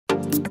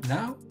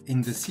Now,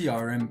 in the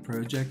CRM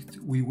project,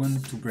 we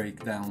want to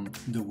break down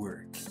the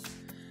work.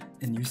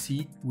 And you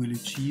see, we'll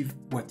achieve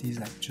what is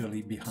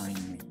actually behind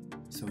me.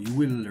 So you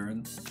will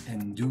learn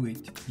and do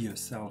it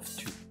yourself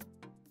too.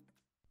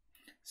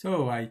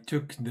 So I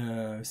took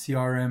the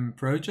CRM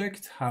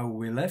project, how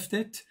we left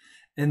it,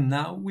 and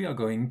now we are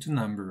going to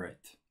number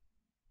it.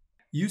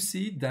 You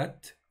see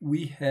that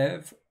we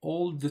have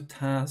all the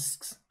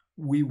tasks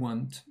we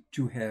want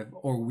to have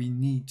or we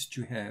need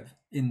to have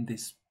in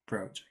this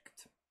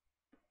project.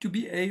 To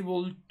be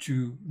able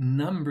to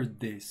number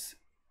this,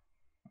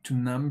 to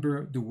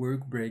number the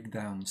work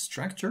breakdown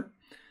structure,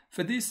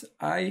 for this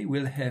I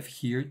will have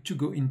here to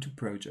go into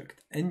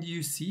project. And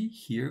you see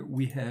here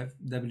we have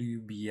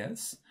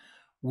WBS,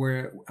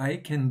 where I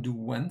can do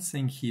one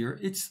thing here,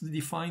 it's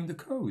define the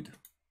code.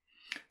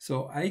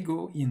 So I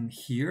go in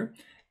here,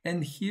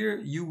 and here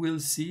you will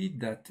see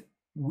that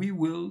we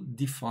will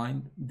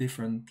define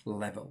different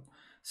level.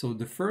 So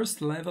the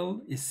first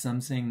level is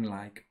something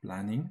like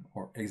planning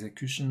or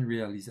execution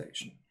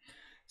realization.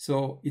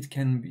 So it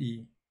can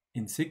be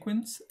in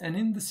sequence, and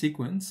in the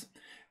sequence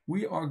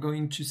we are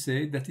going to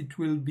say that it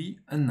will be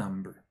a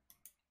number.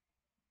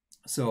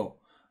 So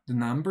the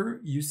number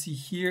you see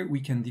here,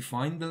 we can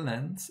define the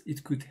length.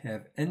 It could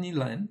have any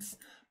length,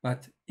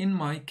 but in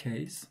my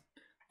case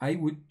I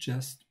would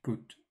just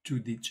put 2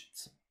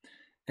 digits.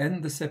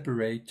 And the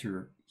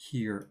separator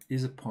here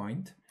is a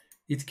point.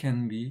 It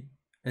can be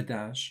a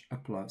dash, a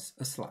plus,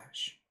 a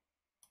slash.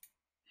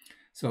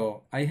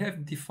 So I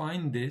have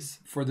defined this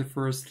for the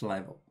first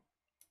level.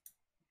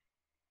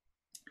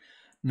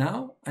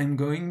 Now I'm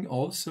going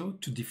also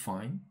to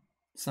define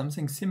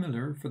something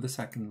similar for the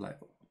second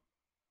level.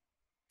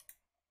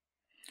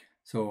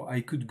 So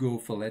I could go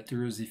for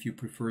letters if you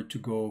prefer to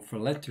go for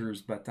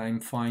letters, but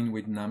I'm fine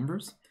with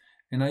numbers.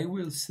 And I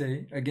will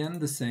say again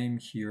the same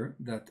here,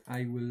 that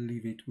I will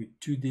leave it with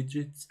 2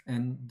 digits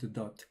and the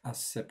dot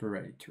as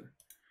separator.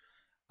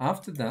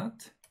 After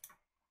that,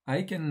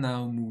 I can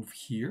now move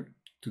here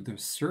to the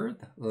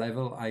third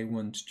level I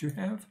want to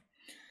have.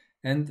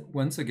 And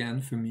once again,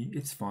 for me,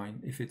 it's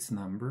fine if it's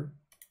number,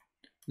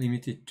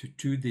 limit it to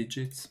 2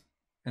 digits,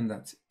 and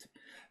that's it.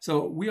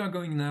 So we are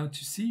going now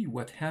to see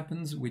what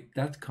happens with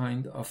that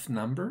kind of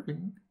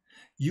numbering.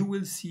 You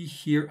will see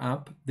here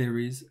up, there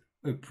is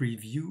a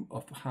preview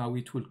of how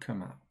it will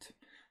come out.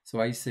 So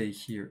I say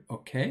here,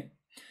 okay.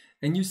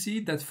 And you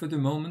see that for the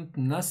moment,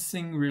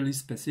 nothing really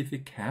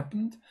specific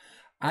happened.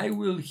 I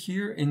will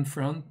here in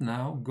front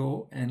now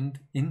go and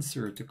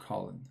insert a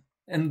column.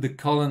 And the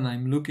column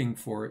I'm looking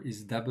for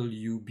is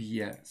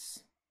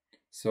WBS.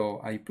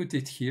 So I put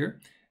it here,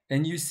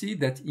 and you see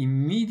that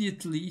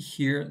immediately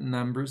here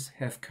numbers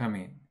have come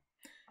in,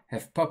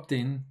 have popped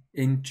in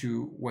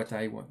into what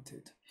I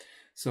wanted.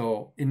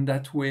 So in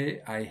that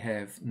way, I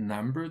have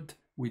numbered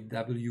with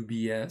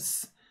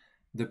WBS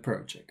the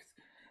project.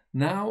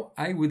 Now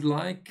I would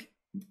like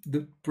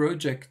the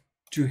project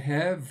to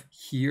have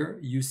here,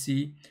 you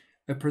see,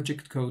 a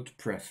project code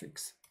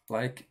prefix.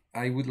 Like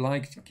I would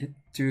like it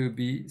to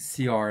be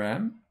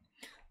CRM,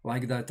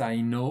 like that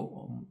I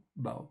know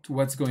about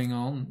what's going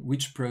on,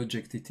 which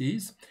project it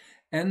is.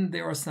 And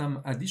there are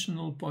some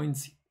additional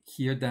points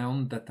here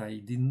down that I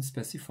didn't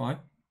specify.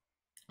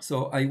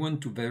 So I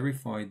want to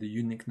verify the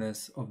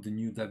uniqueness of the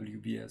new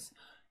WBS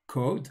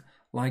code.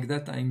 Like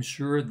that, I'm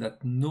sure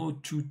that no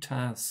 2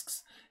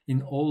 tasks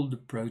in all the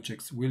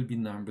projects will be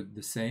numbered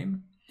the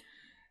same.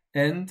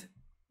 And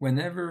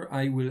whenever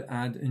I will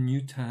add a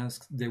new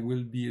task, there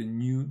will be a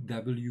new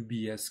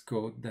WBS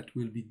code that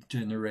will be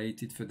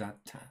generated for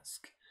that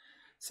task.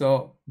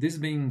 So this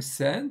being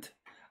said,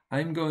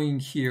 I'm going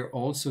here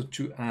also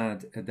to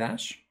add a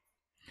dash.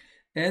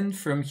 And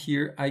from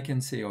here, I can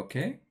say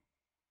OK.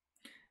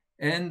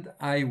 And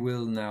I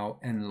will now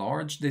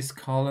enlarge this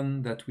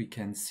column that we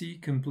can see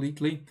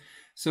completely.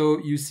 So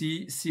you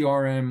see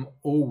CRM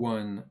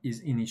 01 is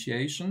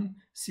initiation,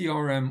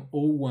 CRM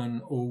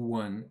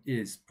 0101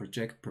 is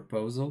project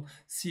proposal,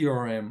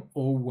 CRM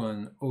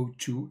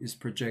 0102 is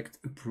project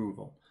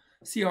approval,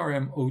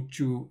 CRM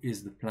 02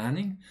 is the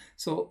planning.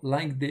 So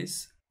like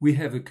this, we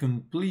have a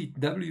complete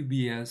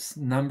WBS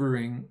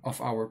numbering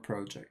of our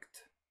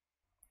project.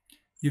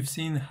 You've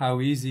seen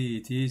how easy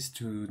it is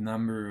to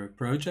number a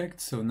project,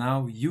 so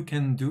now you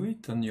can do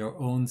it on your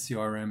own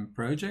CRM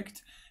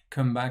project.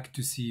 Come back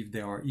to see if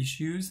there are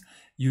issues.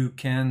 You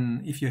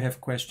can, if you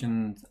have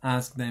questions,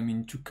 ask them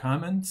into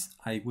comments.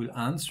 I will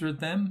answer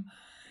them.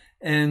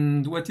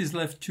 And what is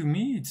left to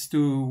me is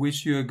to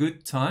wish you a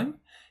good time.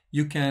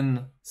 You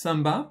can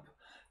thumb up,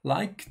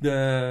 like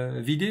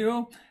the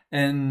video,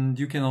 and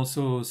you can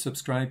also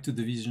subscribe to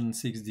the Vision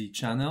 6D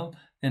channel.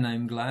 And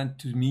I'm glad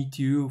to meet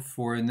you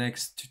for a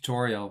next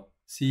tutorial.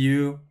 See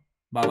you.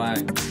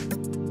 Bye-bye.